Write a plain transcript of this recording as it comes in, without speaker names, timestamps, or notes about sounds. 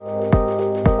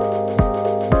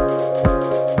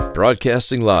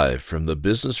Broadcasting live from the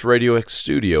Business RadioX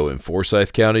studio in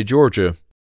Forsyth County, Georgia,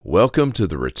 welcome to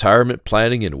the Retirement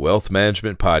Planning and Wealth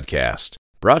Management Podcast,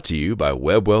 brought to you by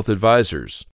Webb Wealth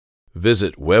Advisors.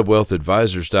 Visit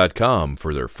webbwealthadvisors.com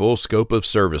for their full scope of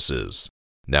services.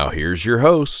 Now here's your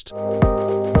host.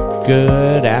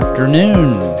 Good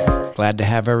afternoon. Glad to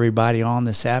have everybody on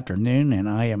this afternoon, and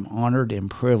I am honored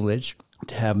and privileged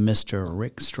to have Mr.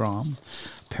 Rick Strawn,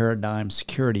 Paradigm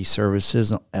Security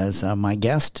Services, as my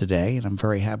guest today, and I'm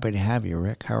very happy to have you,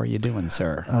 Rick. How are you doing,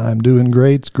 sir? I'm doing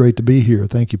great. It's great to be here.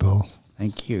 Thank you, Paul.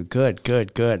 Thank you. Good.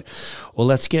 Well,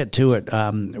 let's get to it.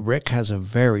 Rick has a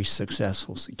very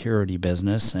successful security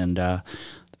business, and the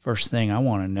first thing I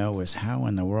want to know is how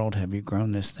in the world have you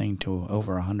grown this thing to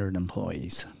over 100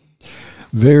 employees?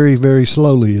 Very, very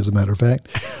slowly, as a matter of fact.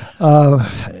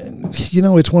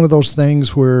 It's one of those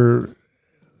things where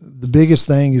the biggest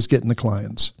thing is getting the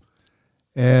clients.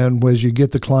 And as you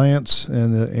get the clients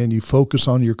and you focus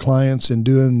on your clients and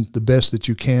doing the best that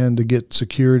you can to get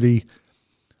security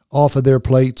off of their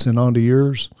plates and onto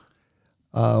yours,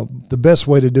 the best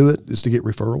way to do it is to get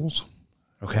referrals.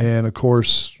 Okay. And, of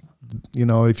course,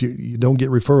 if you don't get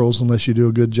referrals unless you do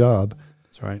a good job.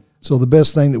 That's right. So the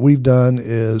best thing that we've done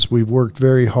is we've worked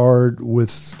very hard with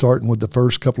starting with the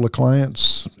first couple of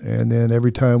clients, and then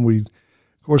every time we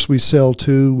sell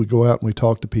two, we go out and we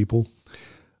talk to people.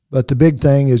 But the big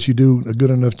thing is you do a good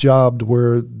enough job to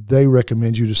where they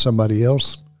recommend you to somebody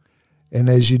else, and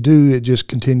as you do, it just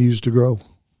continues to grow.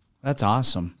 That's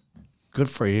awesome. Good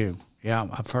for you. Yeah,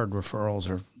 I've heard referrals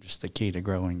are just the key to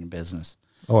growing your business.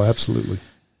 Oh, absolutely.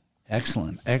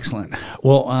 Excellent.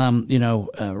 Well,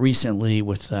 recently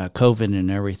with COVID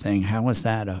and everything, how has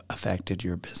that affected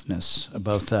your business,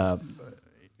 both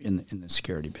in the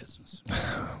security business?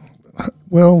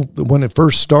 Well, when it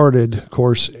first started, of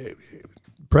course,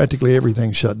 practically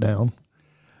everything shut down.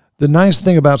 The nice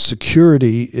thing about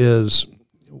security is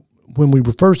when we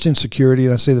were first in security,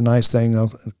 and I say the nice thing,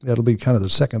 that'll be kind of the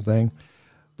second thing,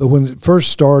 but when it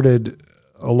first started,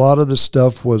 a lot of the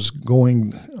stuff was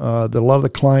going, a lot of the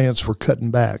clients were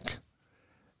cutting back.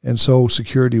 And so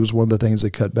security was one of the things they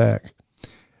cut back.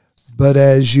 But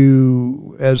as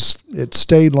it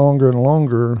stayed longer and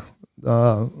longer,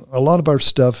 a lot of our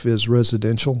stuff is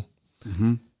residential.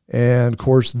 Mm-hmm. And of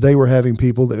course, they were having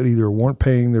people that either weren't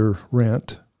paying their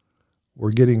rent, were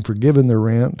getting forgiven their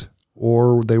rent,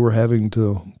 or they were having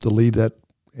to leave that,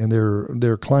 and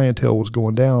their clientele was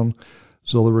going down.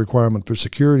 So the requirement for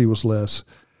security was less.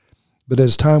 But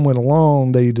as time went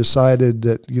along, they decided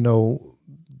that,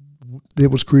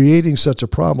 it was creating such a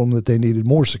problem that they needed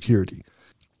more security.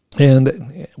 And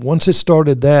once it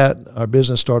started that, our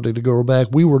business started to go back.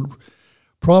 We were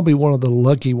probably one of the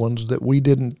lucky ones that we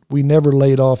never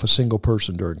laid off a single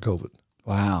person during COVID.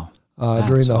 Wow.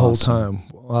 During the whole time.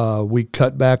 We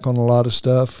cut back on a lot of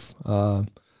stuff.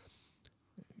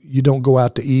 You don't go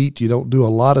out to eat. You don't do a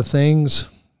lot of things.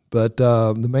 But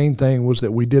the main thing was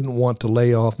that we didn't want to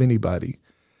lay off anybody.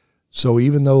 So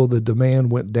even though the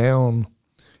demand went down,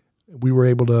 we were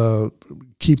able to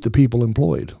keep the people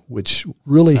employed, which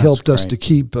really helped us to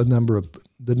keep the number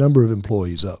of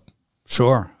employees up.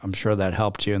 Sure. I'm sure that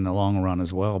helped you in the long run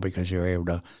as well, because you were able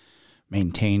to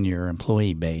maintain your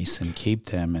employee base and keep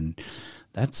them. And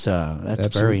that's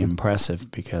very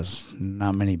impressive, because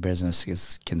not many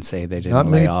businesses can say they didn't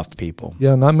lay off people.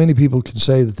 Yeah, not many people can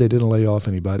say that they didn't lay off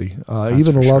anybody.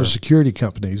 Even a lot of security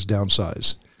companies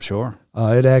downsized. Sure.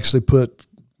 It actually put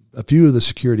a few of the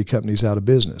security companies out of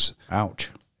business. Ouch.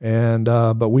 And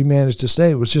but we managed to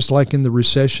stay. It was just like in the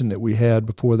recession that we had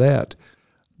before that.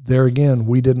 There again,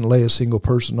 we didn't lay a single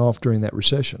person off during that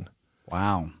recession.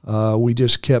 Wow. We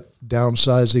just kept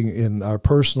downsizing in our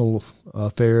personal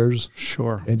affairs.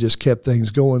 Sure. And just kept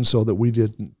things going so that we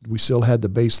still had the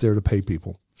base there to pay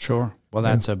people. Sure. Well,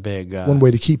 that's a big one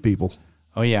way to keep people.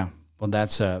 Oh yeah. Well,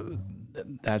 that's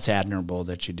admirable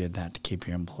that you did that to keep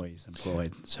your employees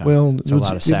employed. So it's a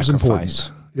lot of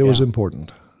sacrifice. It was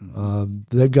important.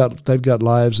 They've got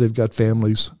lives, they've got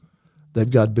families, they've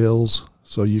got bills.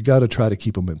 So you got to try to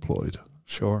keep them employed.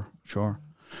 Sure. Well,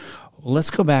 let's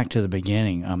go back to the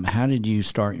beginning. How did you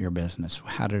start your business?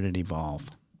 How did it evolve?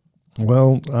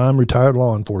 Well, I'm retired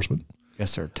law enforcement.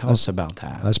 Yes, sir. Tell us about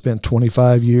that. I spent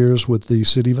 25 years with the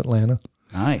city of Atlanta.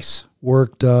 Nice.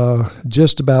 Worked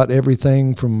just about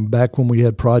everything from back when we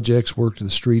had projects, worked the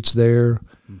streets there.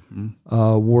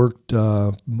 Mm-hmm. Worked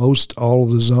most all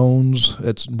of the zones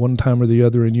at one time or the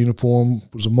other in uniform.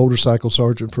 Was a motorcycle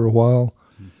sergeant for a while.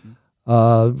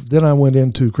 Then I went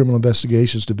into Criminal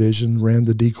Investigations Division, ran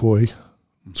the decoy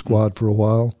squad for a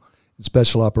while, in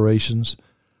Special Operations.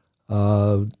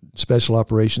 Special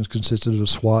Operations consisted of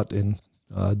SWAT and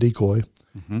decoy.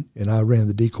 and I ran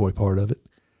the decoy part of it.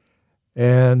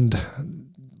 And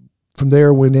from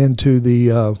there went into the,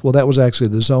 that was actually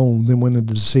the zone, then went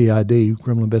into the CID,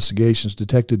 Criminal Investigations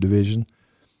Detective Division,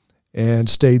 and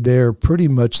stayed there pretty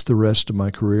much the rest of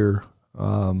my career.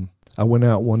 I went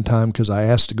out one time because I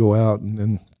asked to go out, and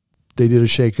then they did a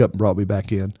shake-up and brought me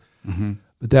back in.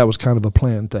 But that was kind of a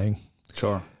planned thing.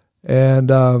 Sure. And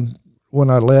when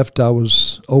I left, I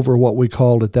was over what we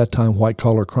called at that time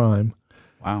white-collar crime.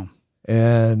 Wow.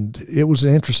 And it was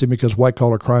interesting because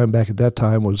white-collar crime back at that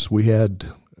time was we had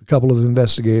a couple of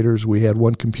investigators, we had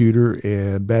one computer,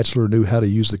 and Bachelor knew how to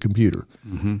use the computer.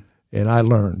 And I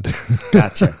learned.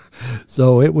 Gotcha.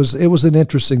 So it was an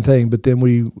interesting thing, but then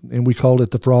we called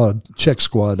it the fraud check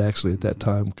squad actually at that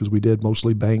time because we did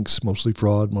mostly banks, mostly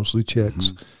fraud, mostly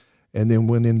checks, and then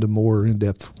went into more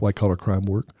in-depth white-collar crime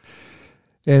work.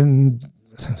 And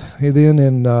then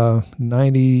in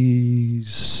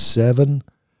 97,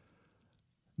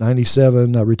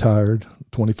 I retired,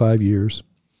 25 years,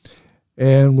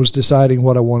 and was deciding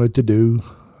what I wanted to do,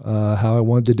 how I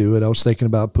wanted to do it. I was thinking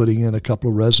about putting in a couple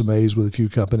of resumes with a few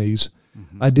companies.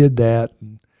 I did that.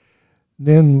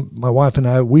 Then my wife and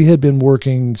I, we had been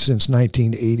working since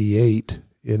 1988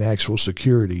 in actual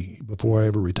security before I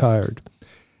ever retired.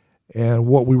 And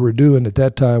what we were doing at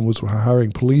that time was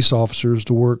hiring police officers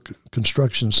to work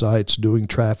construction sites, doing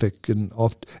traffic and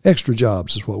extra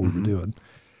jobs is what we were doing.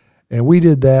 And we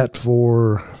did that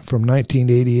from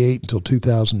 1988 until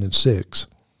 2006.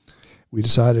 We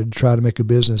decided to try to make a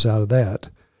business out of that.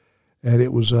 And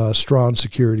it was Strawn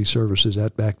Security Services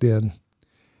back then.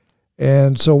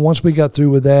 And so once we got through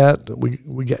with that,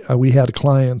 we had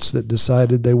clients that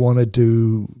decided they wanted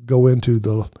to go into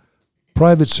the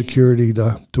private security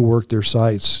to work their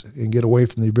sites and get away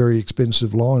from the very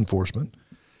expensive law enforcement.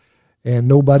 And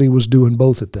nobody was doing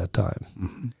both at that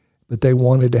time. But they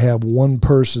wanted to have one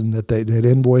person that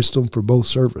invoiced them for both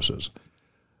services.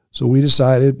 So we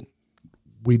decided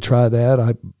we'd try that.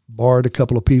 I borrowed a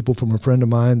couple of people from a friend of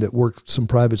mine that worked some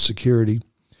private security.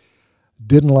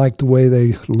 Didn't like the way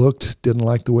they looked, didn't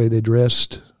like the way they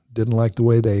dressed, didn't like the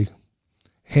way they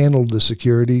handled the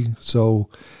security. So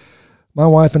my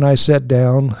wife and I sat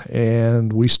down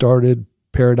and we started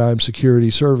Paradigm Security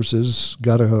Services,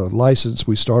 got a license.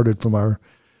 We started from our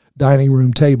dining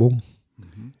room table,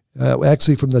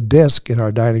 actually from the desk in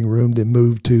our dining room, then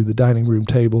moved to the dining room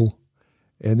table,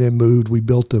 and then we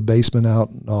built a basement out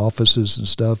in offices and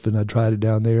stuff, and I tried it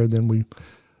down there. And then we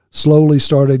slowly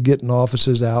started getting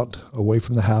offices out away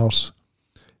from the house,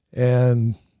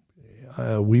 and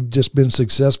we've just been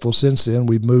successful since then.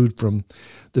 We've moved from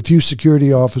the few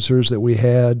security officers that we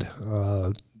had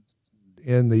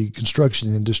in the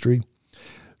construction industry,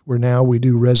 where now we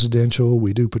do residential,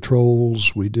 we do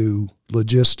patrols, we do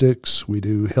logistics, we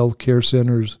do healthcare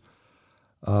centers.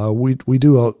 We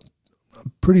do a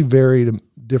pretty varied,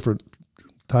 different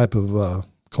type of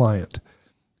client.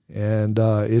 And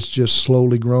it's just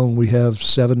slowly grown. We have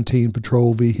 17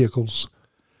 patrol vehicles.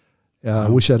 I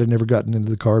wish I'd have never gotten into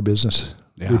the car business.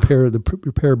 Yeah.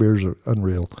 Repair bears are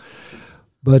unreal.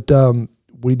 But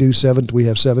we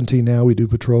have 17 now. We do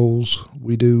patrols.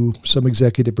 We do some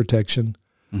executive protection.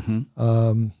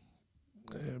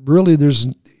 Really, there's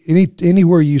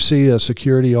anywhere you see a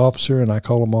security officer, and I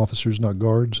call them officers, not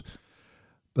guards,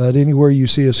 but anywhere you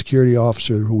see a security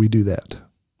officer, we do that.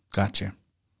 Gotcha.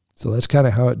 So that's kind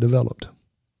of how it developed.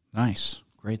 Nice.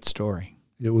 Great story.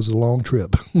 It was a long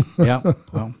trip. Yeah.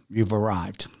 Well, you've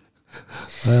arrived.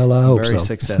 Well, I hope so. Very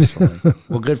successfully.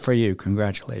 Well, good for you.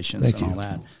 Congratulations Thank on you. all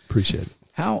that. Appreciate it.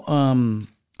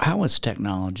 How is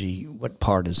technology, what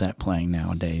part is that playing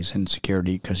nowadays in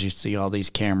security? Because you see all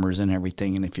these cameras and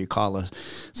everything, and if you call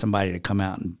somebody to come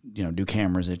out and do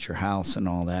cameras at your house and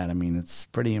all that, I mean, it's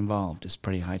pretty involved. It's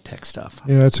pretty high-tech stuff.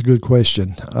 Yeah, that's a good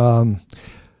question.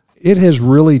 It has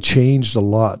really changed a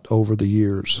lot over the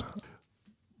years.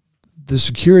 The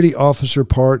security officer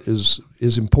part is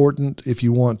important if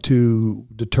you want to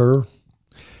deter.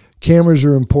 Cameras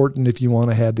are important if you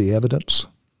want to have the evidence.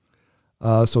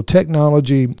 So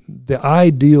technology, the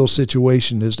ideal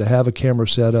situation is to have a camera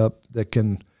set up that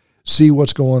can see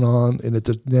what's going on, and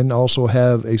then also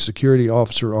have a security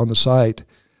officer on the site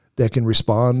that can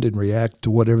respond and react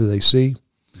to whatever they see,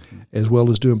 as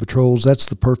well as doing patrols. That's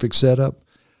the perfect setup.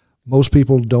 Most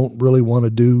people don't really want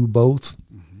to do both.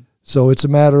 So it's a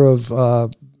matter of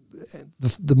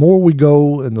the more we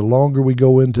go and the longer we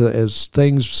go into as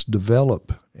things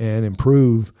develop and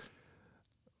improve,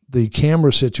 the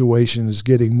camera situation is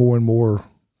getting more and more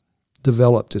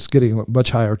developed. It's getting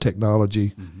much higher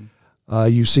technology.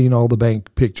 You've seen all the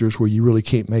bank pictures where you really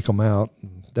can't make them out,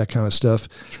 that kind of stuff.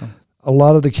 Sure. A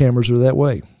lot of the cameras are that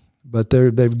way. but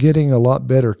they're getting a lot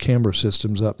better camera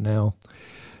systems up now.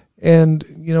 And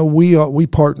we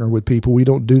partner with people. We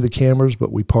don't do the cameras,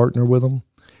 but we partner with them.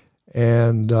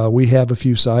 And we have a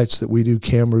few sites that we do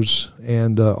cameras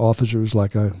and officers,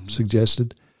 like I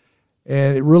suggested.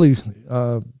 And it really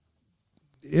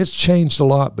it's changed a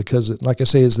lot because, like I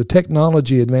say, as the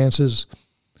technology advances,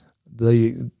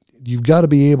 you've got to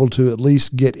be able to at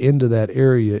least get into that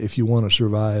area if you want to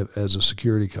survive as a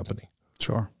security company.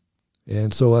 Sure.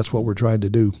 And so that's what we're trying to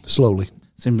do slowly.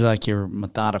 Seems like you're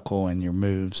methodical in your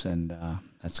moves, and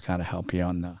that's got to help you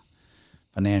on the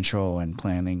financial and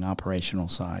planning operational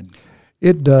side.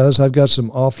 It does. I've got some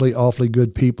awfully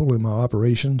good people in my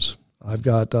operations. I've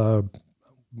got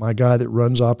my guy that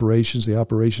runs operations, the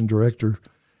operation director.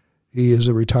 He is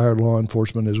a retired law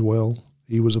enforcement as well.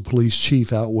 He was a police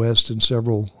chief out west in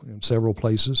several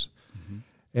places,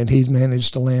 and he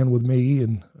managed to land with me.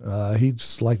 And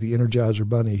he's like the Energizer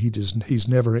Bunny. He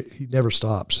never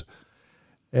stops.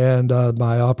 And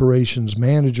my operations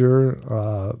manager,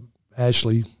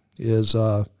 Ashley, is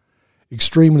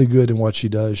extremely good in what she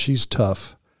does. She's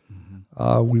tough.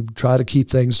 We try to keep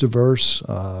things diverse.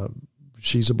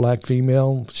 She's a black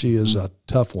female. She is a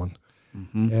tough one,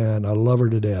 and I love her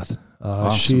to death.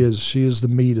 Awesome. She is the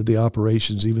meat of the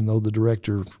operations. Even though the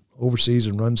director oversees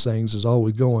and runs things, is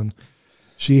always going,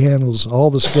 she handles all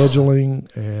the scheduling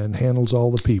and handles all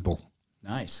the people.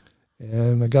 Nice.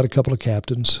 And I got a couple of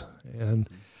captains, and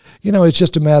it's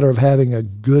just a matter of having a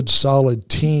good, solid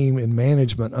team and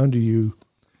management under you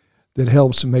that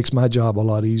helps and makes my job a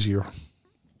lot easier.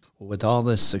 With all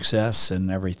this success and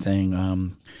everything,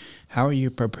 how are you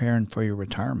preparing for your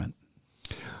retirement?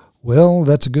 Well,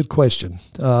 that's a good question.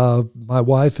 My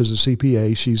wife is a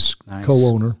CPA. She's nice.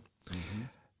 Co-owner.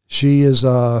 She has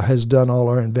done all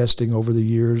our investing over the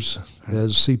years,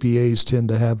 as CPAs tend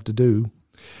to have to do.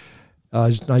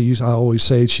 I always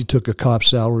say she took a cop's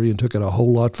salary and took it a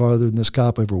whole lot farther than this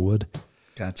cop ever would.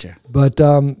 Gotcha. But,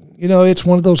 it's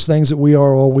one of those things that we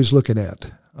are always looking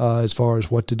at as far as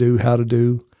what to do, how to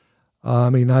do.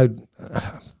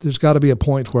 There's got to be a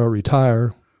point where I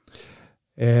retire,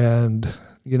 and,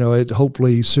 it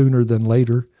hopefully sooner than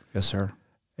later. Yes, sir.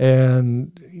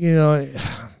 And,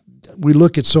 we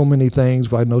look at so many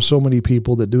things. I know so many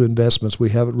people that do investments. We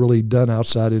haven't really done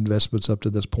outside investments up to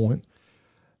this point.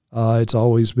 It's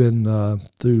always been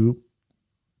through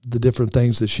the different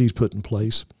things that she's put in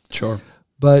place. Sure.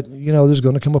 But, there's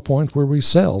going to come a point where we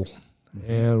sell.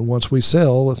 And once we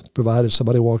sell, provided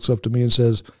somebody walks up to me and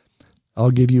says, I'll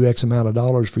give you X amount of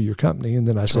dollars for your company, and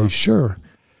then I say, sure.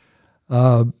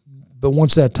 But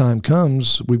once that time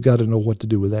comes, we've got to know what to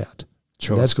do with that.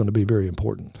 Sure. That's going to be very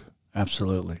important.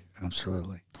 Absolutely.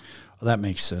 Well, that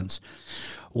makes sense.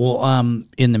 Well,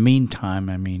 in the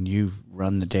meantime, you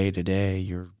run the day-to-day.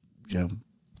 You're,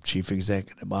 chief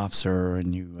executive officer,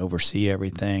 and you oversee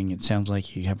everything. It sounds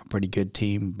like you have a pretty good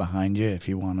team behind you if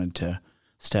you wanted to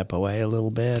step away a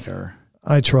little bit, or...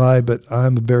 I try, but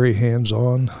I'm very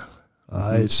hands-on.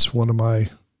 It's one of my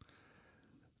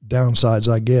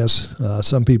downsides, I guess.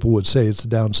 Some people would say it's the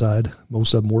downside.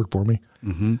 Most of them work for me.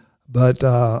 But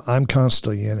I'm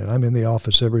constantly in it. I'm in the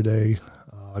office every day.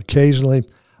 Occasionally,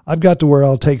 I've got to where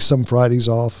I'll take some Fridays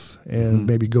off and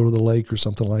maybe go to the lake or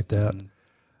something like that.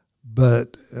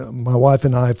 But my wife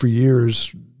and I, for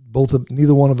years,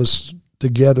 neither one of us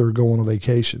together go on a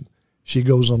vacation. She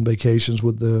goes on vacations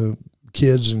with the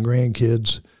kids and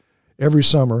grandkids every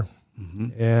summer,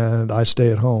 and I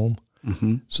stay at home.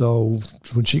 So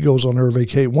when she goes on her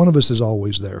vacation, one of us is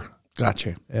always there.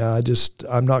 Gotcha.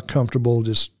 I'm not comfortable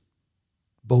just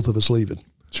both of us leaving.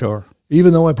 Sure.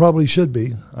 Even though I probably should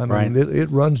be. Right. It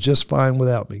runs just fine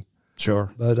without me.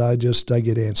 Sure. But I get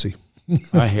antsy.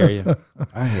 I hear you.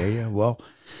 Well,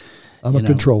 I'm a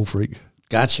control freak.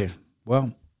 Gotcha.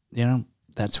 Well,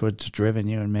 that's what's driven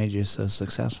you and made you so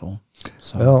successful.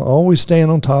 So. Well, always staying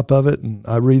on top of it, and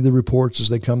I read the reports as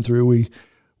they come through.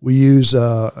 We use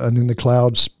an in the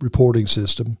cloud reporting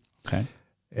system. Okay.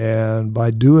 And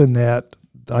by doing that,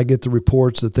 I get the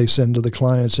reports that they send to the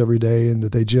clients every day and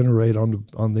that they generate on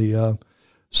the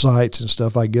sites and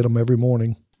stuff. I get them every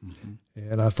morning.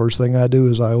 And first thing I do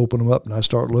is I open them up and I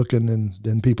start looking, and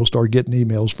then people start getting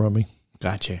emails from me.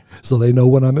 Gotcha. So they know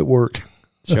when I'm at work.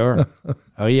 Sure.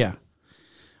 Oh, yeah.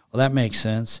 Well, that makes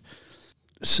sense.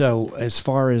 So as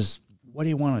far as what do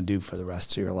you want to do for the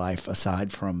rest of your life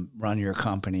aside from run your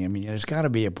company? There's got to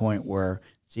be a point where,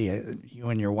 you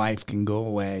and your wife can go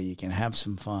away, you can have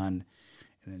some fun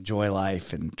and enjoy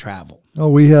life and travel. Oh,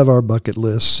 we have our bucket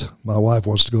lists. My wife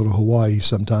wants to go to Hawaii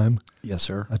sometime. Yes,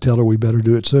 sir. I tell her we better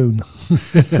do it soon.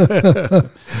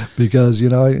 Because,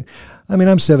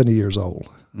 I'm 70 years old.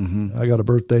 Mm-hmm. I got a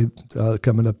birthday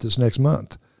coming up this next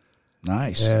month.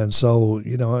 Nice. And so,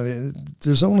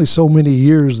 there's only so many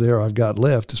years there I've got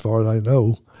left as far as I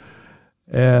know.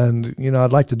 And,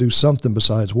 I'd like to do something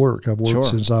besides work. I've worked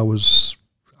since I was,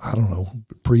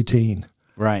 preteen.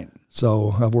 Right.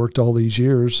 So I've worked all these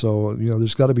years. So,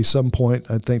 there's got to be some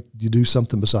point, I think, you do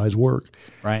something besides work.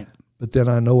 Right. But then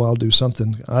I know I'll do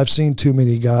something. I've seen too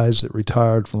many guys that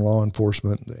retired from law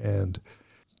enforcement, and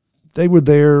they were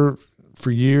there for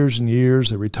years and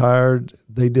years. They retired.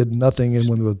 They did nothing, and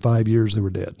within 5 years, they were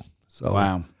dead. So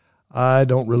wow. I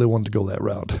don't really want to go that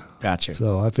route. Gotcha.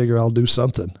 So I figure I'll do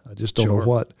something. I just don't know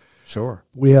what. Sure.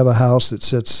 We have a house that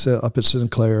sits up at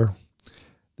Sinclair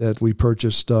that we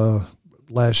purchased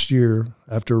last year.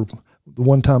 After the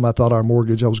one time I thought I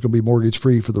was going to be mortgage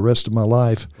free for the rest of my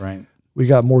life. Right. We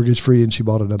got mortgage free, and she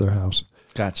bought another house.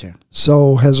 Gotcha.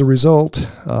 So as a result,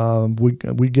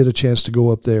 we get a chance to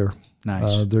go up there.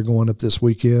 Nice. They're going up this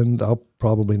weekend. I'll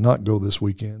probably not go this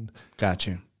weekend.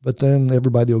 Gotcha. But then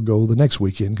everybody will go the next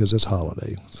weekend because it's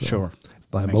holiday. So sure.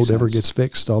 If my boat ever gets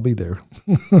fixed, I'll be there.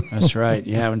 That's right.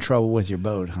 You're having trouble with your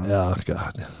boat, huh? Yeah,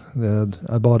 God.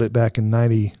 I bought it back in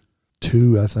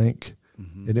 92, I think.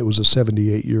 Mm-hmm. And it was a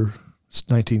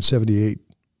 1978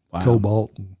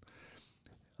 Cobalt. And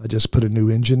I just put a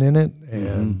new engine in it,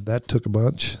 and that took a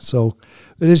bunch. So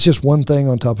it is just one thing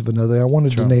on top of another. I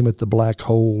wanted to name it the Black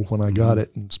Hole when I got it,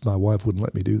 and my wife wouldn't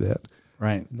let me do that.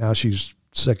 Right. Now she's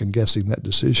second-guessing that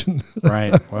decision.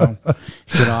 Right. Well, it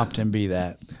could often be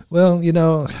that. Well, you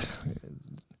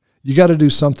got to do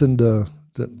something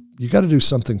you got to do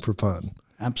something for fun.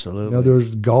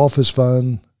 Absolutely. Golf is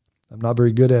fun. I'm not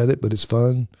very good at it, but it's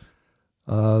fun.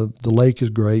 The lake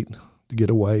is great to get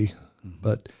away,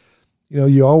 but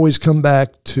you always come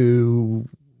back to,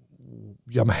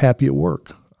 I'm happy at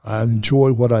work. I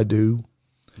enjoy what I do.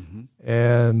 Mm-hmm.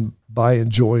 And by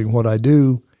enjoying what I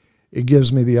do, it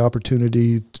gives me the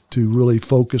opportunity to really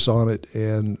focus on it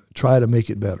and try to make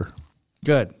it better.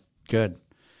 Good.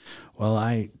 Well,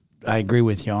 I agree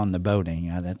with you on the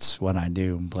boating. That's what I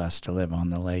do. I'm blessed to live on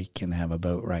the lake and have a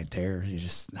boat right there. You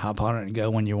just hop on it and go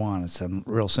when you want. It's a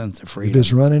real sense of freedom. If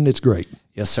it's running, it's great.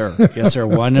 Yes, sir. Yes, sir.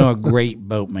 Well, I know a great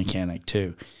boat mechanic,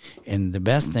 too. And the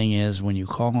best thing is when you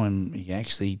call him, he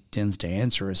actually tends to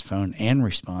answer his phone and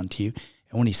respond to you.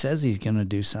 And when he says he's going to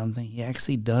do something, he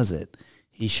actually does it.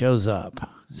 He shows up.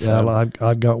 So, yeah,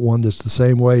 I've got one that's the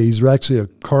same way. He's actually a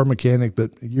car mechanic,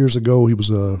 but years ago he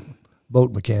was a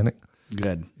boat mechanic.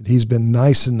 Good. And he's been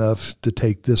nice enough to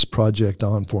take this project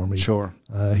on for me. Sure.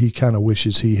 He kind of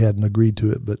wishes he hadn't agreed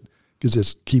to it, but because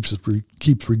it keeps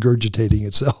regurgitating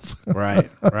itself. Right.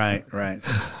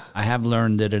 I have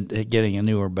learned that getting a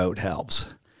newer boat helps.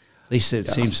 At least it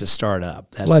seems to start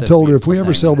up. Well, I told her if we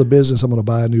ever sell the business, I'm going to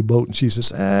buy a new boat, and she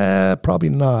says, probably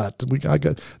not.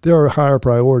 There are higher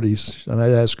priorities, and I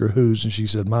asked her whose, and she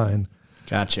said mine.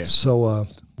 Gotcha. So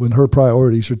when her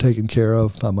priorities are taken care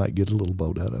of, I might get a little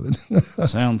boat out of it.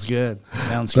 Sounds good.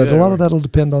 But a lot of that will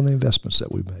depend on the investments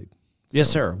that we've made. Yes,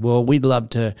 sir. Well, we'd love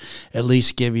to at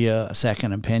least give you a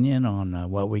second opinion on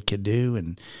what we could do,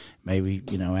 and maybe,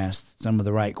 ask some of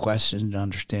the right questions to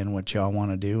understand what y'all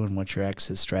want to do and what your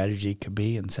exit strategy could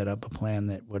be, and set up a plan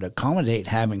that would accommodate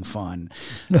having fun,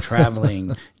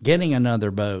 traveling, getting another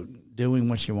boat, doing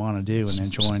what you want to do, and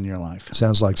enjoying your life.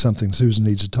 Sounds like something Susan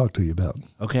needs to talk to you about.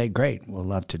 Okay, great. We'll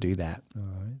love to do that. All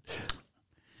right.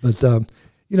 But,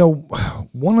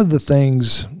 one of the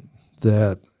things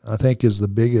that I think is the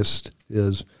biggest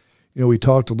is, we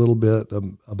talked a little bit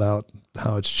about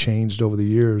how it's changed over the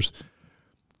years.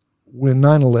 When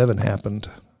 9/11 happened,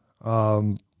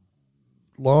 law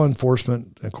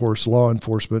enforcement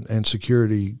and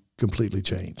security completely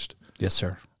changed. Yes,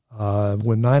 sir.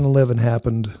 When 9/11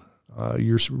 happened,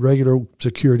 your regular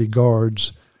security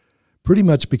guards pretty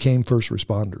much became first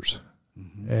responders.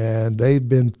 Mm-hmm. And they've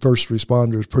been first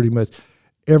responders pretty much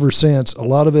ever since. A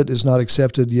lot of it is not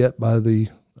accepted yet by the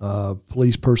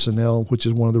police personnel, which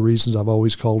is one of the reasons I've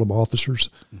always called them officers.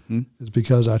 Mm-hmm. It's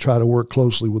because I try to work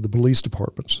closely with the police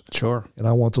departments. Sure. And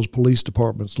I want those police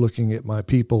departments looking at my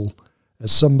people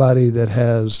as somebody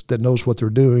that knows what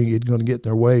they're doing, isn't going to get in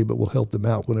their way, but will help them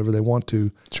out whenever they want to.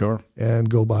 Sure. And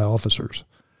go by officers.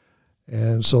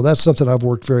 And so that's something I've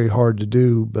worked very hard to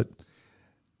do. But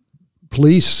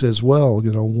police as well,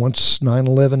 once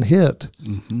 9/11 hit,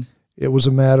 mm-hmm. It was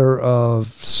a matter of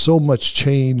so much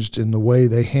changed in the way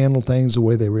they handled things, the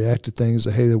way they reacted to things,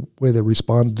 the way they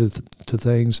responded to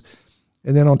things.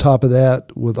 And then on top of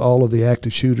that, with all of the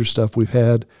active shooter stuff we've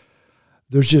had,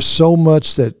 there's just so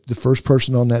much that the first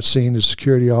person on that scene is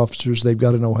security officers. They've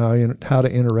got to know how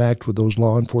to interact with those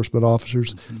law enforcement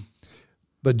officers. Mm-hmm.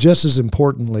 But just as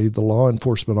importantly, the law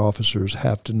enforcement officers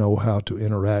have to know how to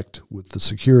interact with the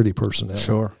security personnel.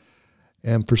 Sure.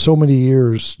 And for so many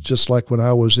years, just like when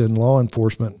I was in law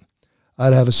enforcement,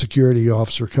 I'd have a security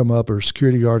officer come up or a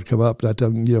security guard come up, and I'd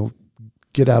tell them,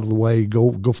 get out of the way,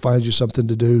 go find you something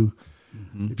to do.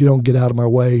 Mm-hmm. If you don't get out of my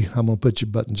way, I'm going to put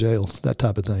your butt in jail, that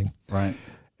type of thing. Right.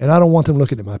 And I don't want them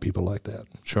looking at my people like that.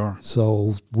 Sure.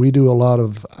 So we do a lot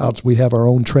of we have our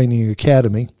own training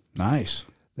academy. Nice.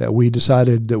 That we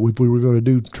decided that if we were going to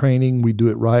do training, we'd do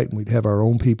it right, and we'd have our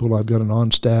own people. I've got an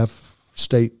on-staff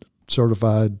state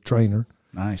certified trainer.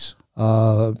 Nice.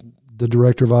 The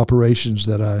director of operations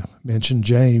that I mentioned,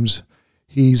 James,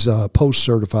 he's a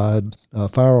post-certified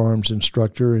firearms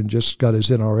instructor and just got his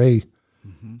NRA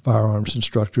firearms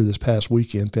instructor this past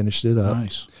weekend, finished it up.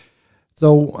 Nice.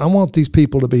 So I want these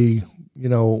people to be,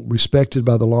 respected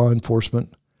by the law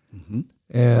enforcement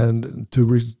and to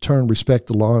return respect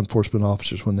to law enforcement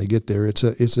officers when they get there. It's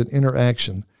an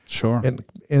interaction. Sure.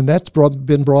 And that's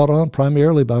been brought on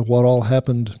primarily by what all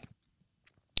happened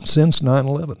since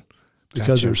 9/11,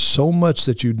 because there's so much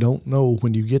that you don't know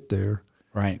when you get there.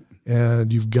 Right.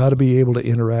 And you've got to be able to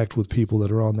interact with people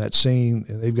that are on that scene,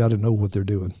 and they've got to know what they're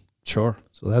doing. Sure.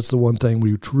 So that's the one thing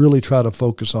we really try to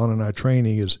focus on in our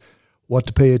training is what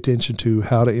to pay attention to,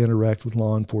 how to interact with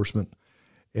law enforcement.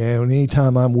 And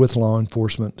anytime I'm with law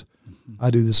enforcement,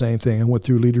 I do the same thing. I went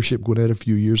through Leadership Gwinnett a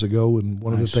few years ago, and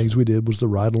one of the things we did was the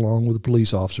ride along with the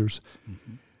police officers.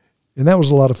 And that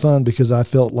was a lot of fun because I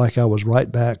felt like I was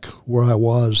right back where I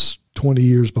was 20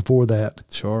 years before that.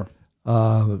 Sure.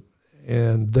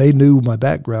 And they knew my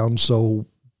background, so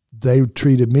they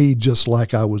treated me just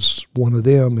like I was one of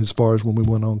them as far as when we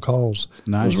went on calls.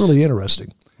 Nice. It was really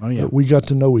interesting. Oh, yeah. But we got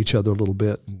to know each other a little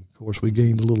bit. And, of course, we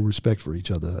gained a little respect for each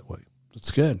other that way.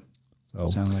 That's good.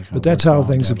 But that's how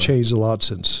things have changed a lot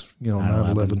since,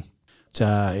 9/11.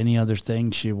 Any other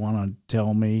things you want to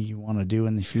tell me you want to do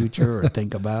in the future or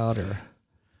think about? Or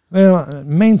Well,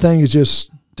 main thing is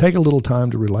just take a little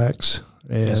time to relax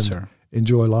and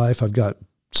enjoy life. I've got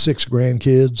 6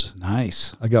 grandkids.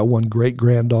 Nice. I got 1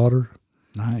 great-granddaughter.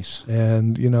 Nice.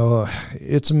 And,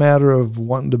 it's a matter of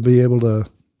wanting to be able to,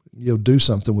 do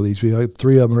something with these people.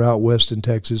 3 of them are out west in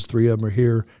Texas. 3 of them are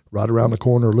here right around the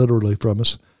corner literally from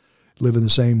us, live in the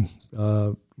same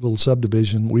little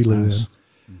subdivision we live in.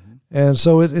 And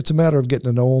so it's a matter of getting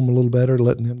to know them a little better,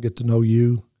 letting them get to know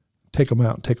you, take them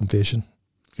out, take them fishing.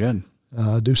 Good.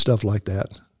 Do stuff like that,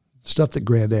 stuff that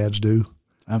granddads do.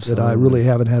 Absolutely. That I really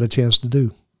haven't had a chance to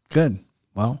do. Good.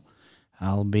 Well,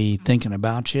 I'll be thinking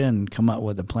about you and come up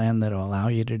with a plan that will allow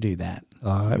you to do that.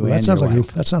 All right. Well, that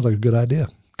sounds like a good idea.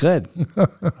 Good.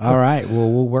 All right.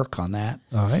 Well, we'll work on that.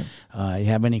 All right. You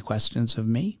have any questions of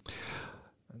me?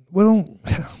 Well,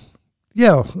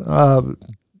 yeah.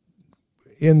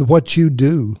 In what you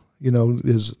do,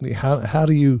 is how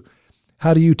do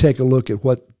you take a look at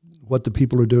what the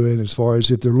people are doing as far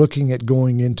as if they're looking at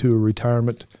going into a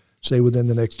retirement, say within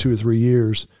the next 2 or 3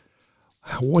 years?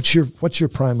 What's your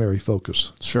primary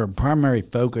focus? Sure. Primary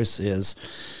focus is,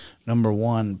 number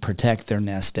one, protect their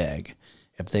nest egg.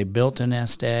 If they built a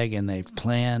nest egg and they've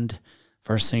planned,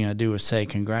 first thing I do is say,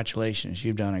 congratulations,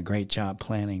 you've done a great job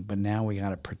planning, but now we got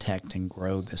to protect and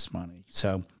grow this money.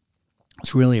 So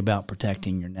it's really about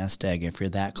protecting your nest egg. If you're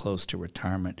that close to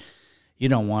retirement, you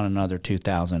don't want another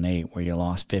 2008 where you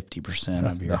lost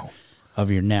 50%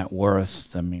 of your net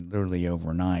worth, literally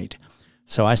overnight.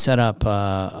 So I set up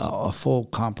a full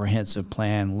comprehensive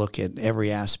plan, look at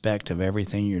every aspect of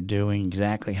everything you're doing,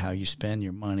 exactly how you spend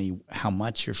your money, how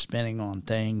much you're spending on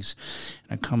things,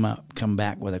 and I come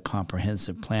back with a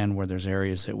comprehensive plan where there's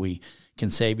areas that we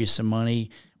can save you some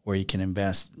money, where you can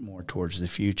invest more towards the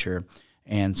future,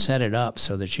 and set it up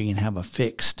so that you can have a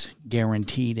fixed,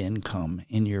 guaranteed income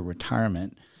in your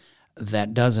retirement.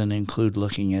 That doesn't include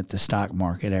looking at the stock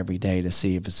market every day to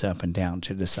see if it's up and down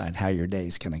to decide how your day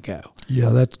is going to go. Yeah,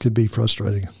 that could be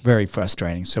frustrating. Very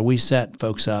frustrating. So we set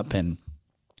folks up in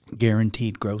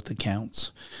guaranteed growth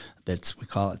accounts. We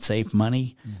call it safe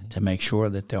money, to make sure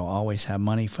that they'll always have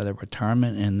money for their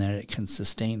retirement and that it can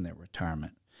sustain their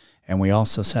retirement. And we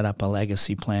also set up a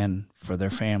legacy plan for their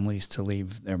families to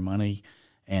leave their money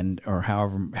or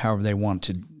however they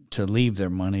want to leave their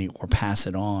money or pass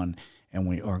it on.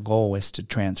 And our goal is to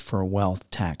transfer wealth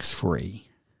tax-free.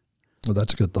 Well,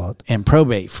 that's a good thought. And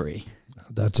probate-free.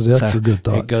 That's an extra good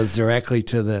thought. It goes directly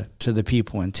to the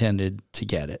people intended to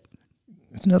get it.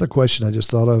 Another question I just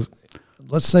thought of.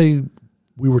 Let's say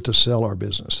we were to sell our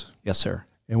business. Yes, sir.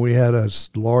 And we had a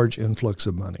large influx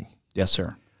of money. Yes,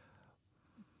 sir.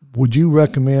 Would you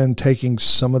recommend taking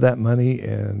some of that money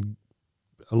and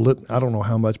I don't know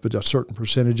how much, but a certain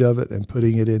percentage of it and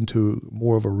putting it into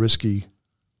more of a risky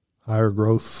higher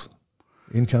growth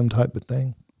income type of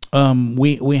thing?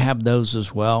 We have those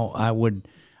as well. I would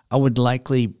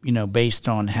likely, based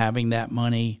on having that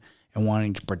money and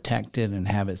wanting to protect it and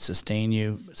have it sustain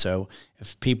you. So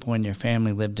if people in your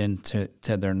family lived into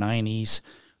their 90s,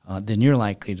 then you're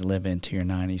likely to live into your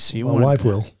 90s. So My wife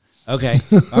will. Okay.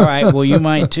 All right. Well, you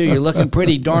might too. You're looking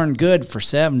pretty darn good for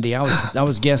 70. I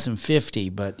was guessing 50,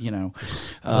 but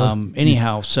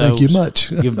anyhow. So thank you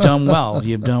much. You've done well.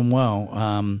 You've done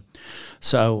well.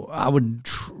 So I would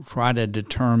try to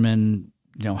determine,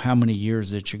 how many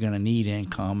years that you're going to need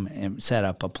income and set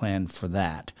up a plan for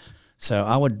that. So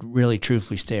I would really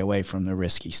truthfully stay away from the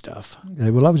risky stuff. Okay.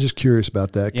 Well, I was just curious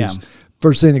about that because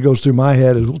first thing that goes through my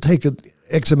head is we'll take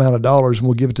X amount of dollars and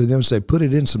we'll give it to them and say, put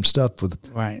it in some stuff with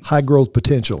high growth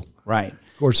potential. Right.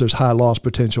 Of course, there's high loss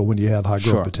potential when you have high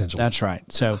growth potential. That's right.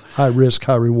 So high risk,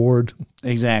 high reward.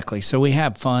 Exactly. So we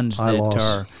have funds high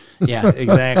loss. Are,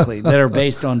 exactly, that are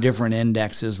based on different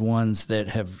indexes, ones that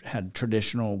have had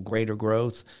traditional greater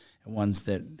growth and ones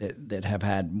that have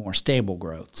had more stable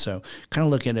growth. So kind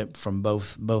of look at it from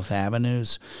both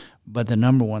avenues. But the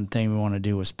number one thing we want to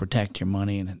do is protect your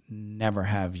money and never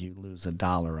have you lose a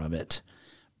dollar of it,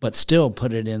 but still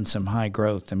put it in some high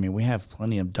growth. I mean, we have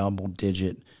plenty of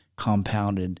double-digit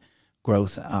compounded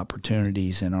growth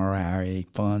opportunities in our IRA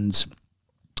funds,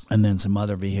 and then some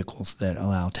other vehicles that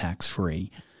allow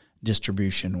tax-free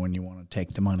distribution. When you want to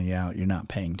take the money out, you're not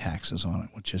paying taxes on it,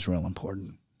 which is real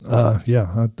important. I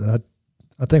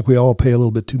think we all pay a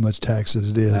little bit too much tax as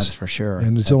it is. That's for sure.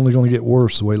 And it's only going to get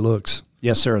worse the way it looks.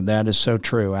 Yes, sir. That is so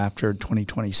true. After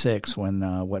 2026, when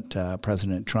what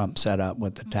President Trump set up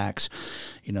with the tax,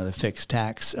 the fixed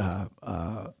tax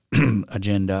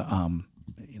agenda,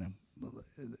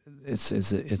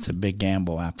 it's a big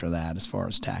gamble after that as far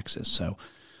as taxes. So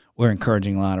we're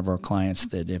encouraging a lot of our clients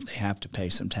that if they have to pay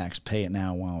some tax, pay it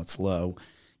now while it's low.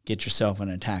 Get yourself in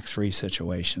a tax-free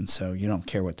situation so you don't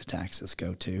care what the taxes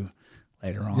go to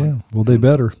later on. Yeah, well, they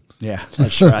better. Yeah,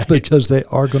 that's right. Because they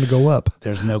are going to go up.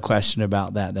 There's no question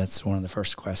about that. That's one of the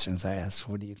first questions I ask.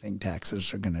 What do you think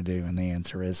taxes are going to do? And the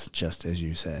answer is just as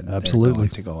you said. Absolutely. They're going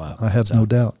to go up. I have no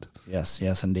doubt. Yes,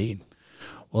 indeed.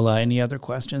 Well, any other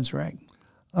questions, Rick?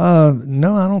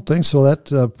 No, I don't think so.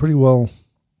 That pretty well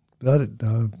got it.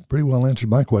 Pretty well answered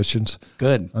my questions.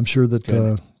 Good. I'm sure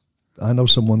that I know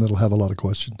someone that'll have a lot of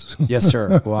questions. Yes,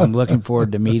 sir. Well, I'm looking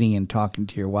forward to meeting and talking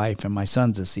to your wife, and my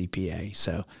son's a CPA,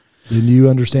 so. Then you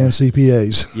understand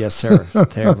CPAs. Yes, sir.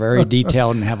 They're very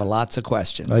detailed and have lots of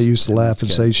questions. I used to laugh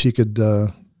and say she could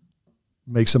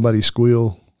make somebody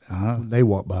squeal when they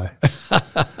walk by.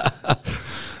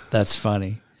 That's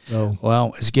funny. Oh.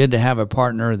 Well, it's good to have a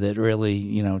partner that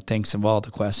really, thinks of all the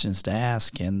questions to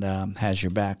ask and has your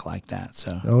back like that.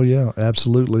 So. Oh, yeah,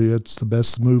 absolutely. It's the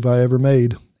best move I ever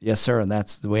made. Yes, sir, and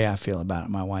that's the way I feel about it.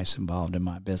 My wife's involved in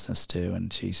my business, too,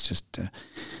 and she's just,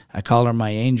 I call her my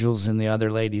angels, and the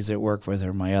other ladies that work with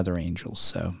her my other angels,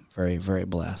 so very, very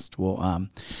blessed. Well,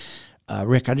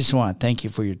 Rick, I just want to thank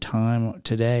you for your time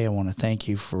today. I want to thank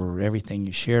you for everything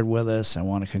you shared with us. I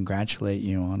want to congratulate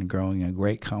you on growing a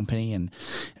great company and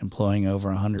employing over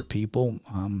 100 people.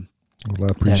 Well,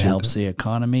 I appreciate that helps the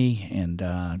economy, and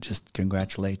just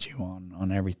congratulate you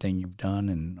on everything you've done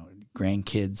and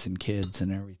grandkids and kids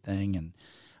and everything. And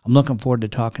I'm looking forward to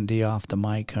talking to you off the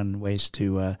mic on ways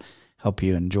to help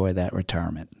you enjoy that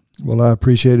retirement. Well, I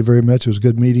appreciate it very much. It was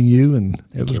good meeting you, and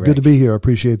it was good to be here. I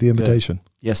appreciate the invitation. Good.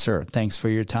 Yes, sir. Thanks for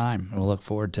your time. We'll look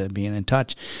forward to being in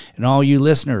touch. And all you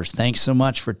listeners, thanks so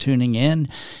much for tuning in.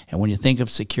 And when you think of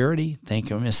security,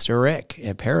 think of Mr. Rick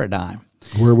at Paradigm,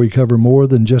 where we cover more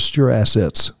than just your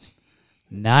assets.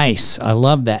 Nice. I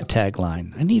love that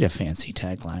tagline. I need a fancy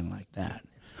tagline like that.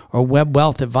 Or Webb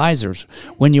Wealth Advisors,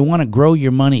 when you want to grow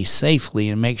your money safely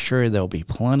and make sure there'll be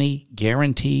plenty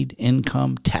guaranteed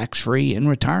income tax-free in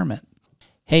retirement.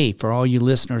 Hey, for all you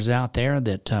listeners out there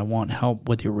that want help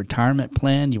with your retirement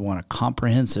plan, you want a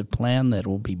comprehensive plan that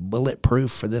will be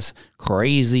bulletproof for this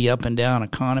crazy up and down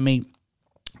economy,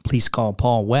 please call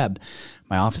Paul Webb.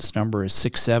 My office number is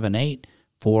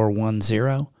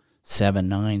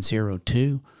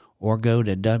 678-410-7902, or go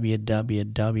to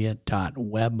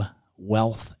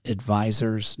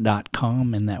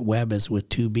www.webwealthadvisors.com, and that web is with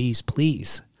 2 B's,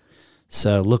 please.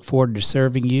 So look forward to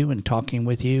serving you and talking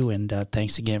with you, and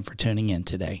thanks again for tuning in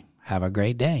today. Have a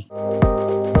great day.